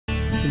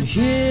And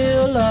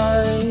here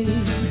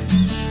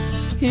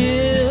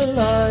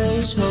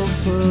lies hope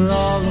for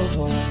all of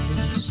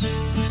us.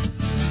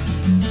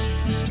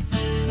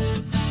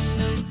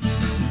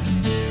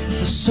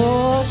 I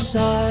saw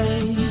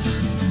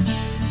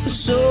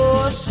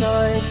a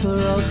sight for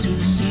all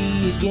to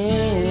see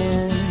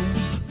again.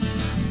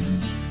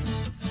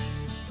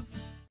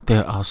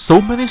 There are so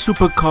many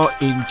supercars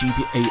in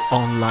GTA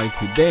Online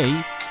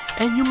today,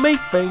 and you may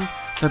think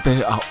that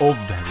they are all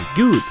very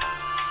good,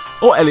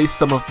 or at least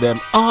some of them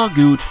are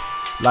good,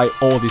 like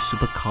all these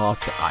supercars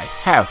that I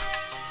have.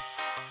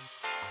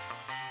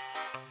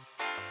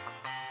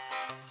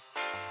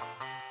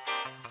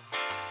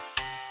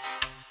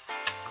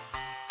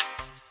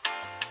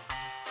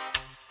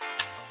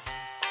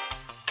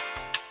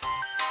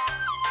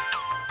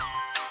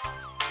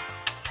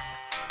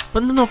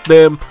 But none of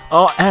them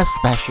are as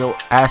special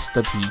as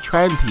the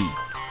T20,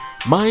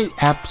 my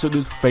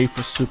absolute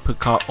favorite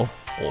supercar of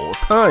all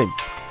time.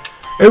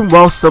 And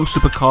while some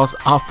supercars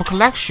are for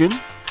collection,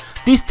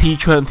 this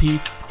T20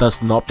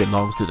 does not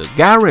belong to the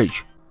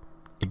garage.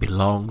 It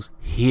belongs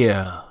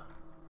here.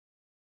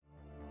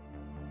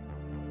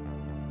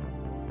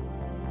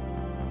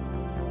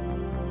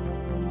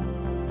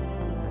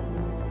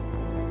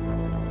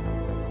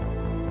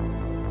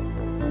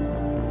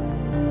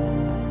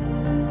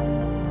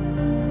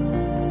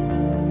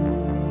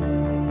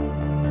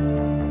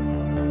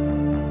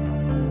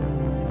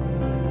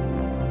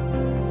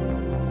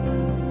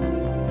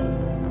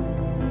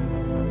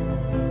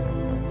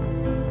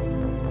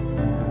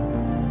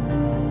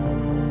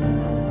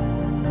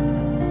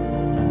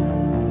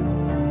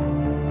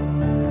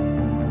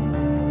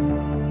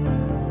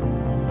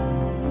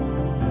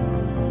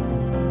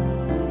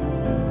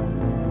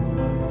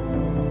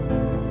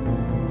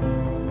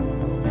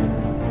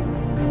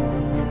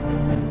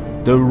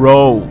 The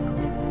road.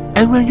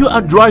 And when you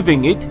are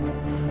driving it,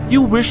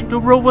 you wish the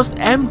road was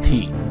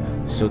empty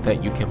so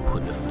that you can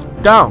put the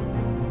foot down.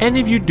 And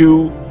if you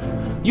do,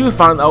 you will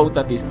find out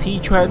that this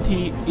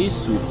T20 is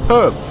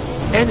superb,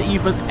 and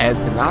even at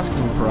an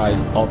asking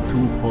price of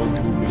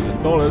 $2.2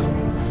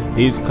 million,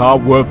 this car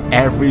worth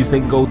every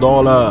single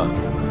dollar.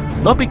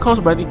 Not because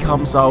when it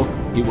comes out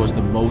it was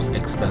the most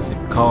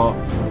expensive car,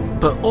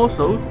 but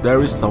also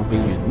there is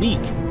something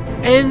unique,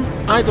 and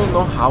I don't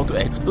know how to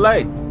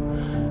explain.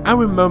 I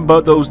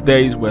remember those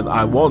days when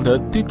I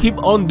wanted to keep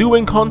on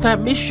doing contact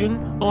mission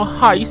or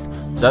heist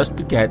just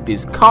to get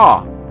this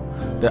car,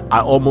 that I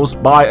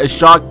almost buy a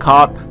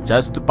shortcut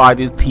just to buy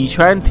this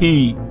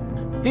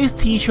T20. This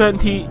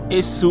T20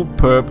 is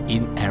superb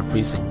in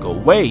every single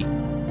way,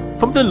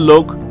 from the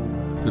look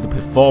to the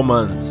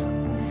performance,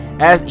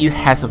 as it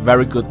has a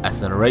very good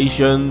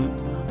acceleration,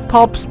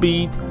 top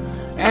speed,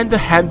 and the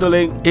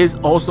handling is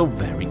also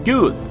very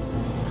good.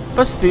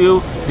 But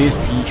still, this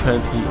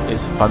T20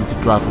 is fun to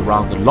drive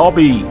around the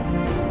lobby,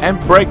 and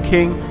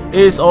braking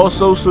is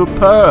also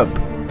superb,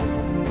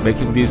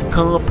 making this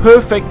car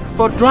perfect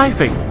for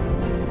driving.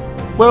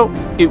 Well,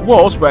 it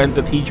was when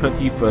the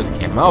T20 first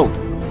came out.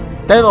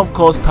 Then of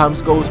course time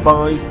goes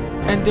by,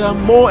 and there are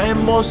more and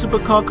more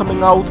supercars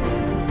coming out.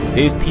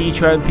 This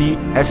T20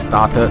 has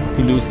started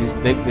to lose its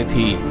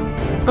dignity.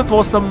 But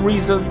for some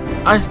reason,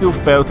 I still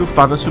fail to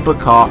find a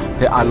supercar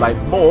that I like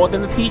more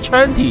than the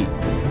T20.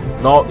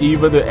 Not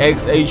even the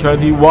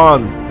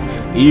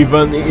XA21.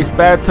 Even it is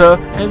better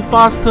and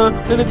faster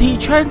than the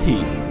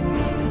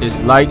T20.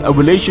 It's like a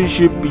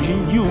relationship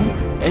between you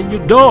and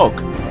your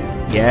dog.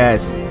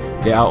 Yes,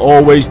 there are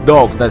always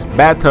dogs that's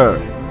better,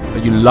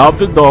 but you love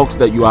the dogs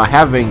that you are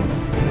having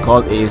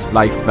because it is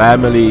like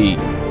family.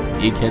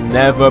 It can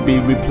never be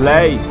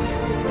replaced.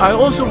 I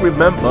also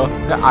remember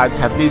that I'd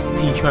have this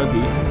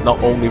T20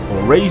 not only for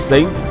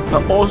racing,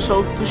 but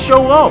also to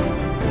show off,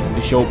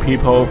 to show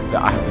people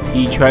that I have the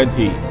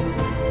T20.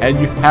 And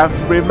you have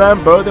to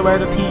remember that when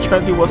the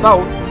T20 was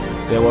out,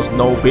 there was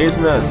no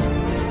business.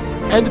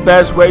 And the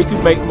best way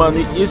to make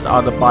money is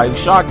either buying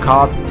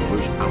shortcut,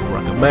 which I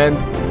recommend,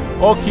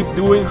 or keep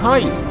doing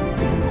heists.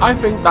 I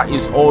think that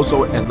is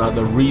also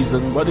another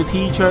reason why the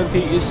T20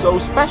 is so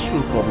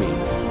special for me,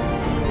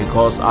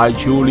 because I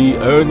truly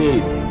earn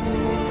it.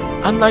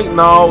 Unlike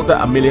now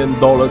that $1 million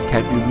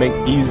can be made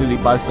easily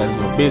by selling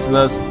your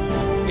business,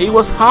 it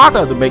was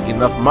harder to make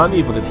enough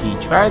money for the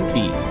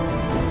T20.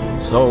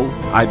 So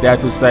I dare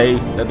to say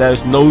that there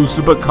is no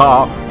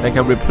supercar that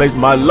can replace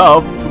my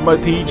love to my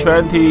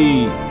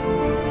T20.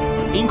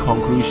 In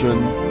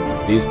conclusion,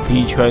 this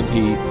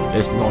T20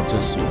 is not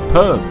just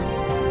superb,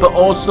 but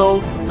also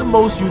the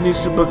most unique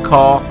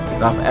supercar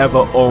that I've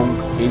ever owned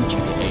in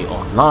GTA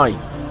Online.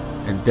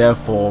 And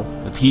therefore,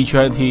 the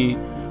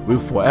T20 will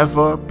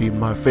forever be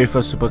my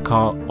favorite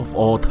supercar of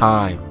all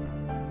time.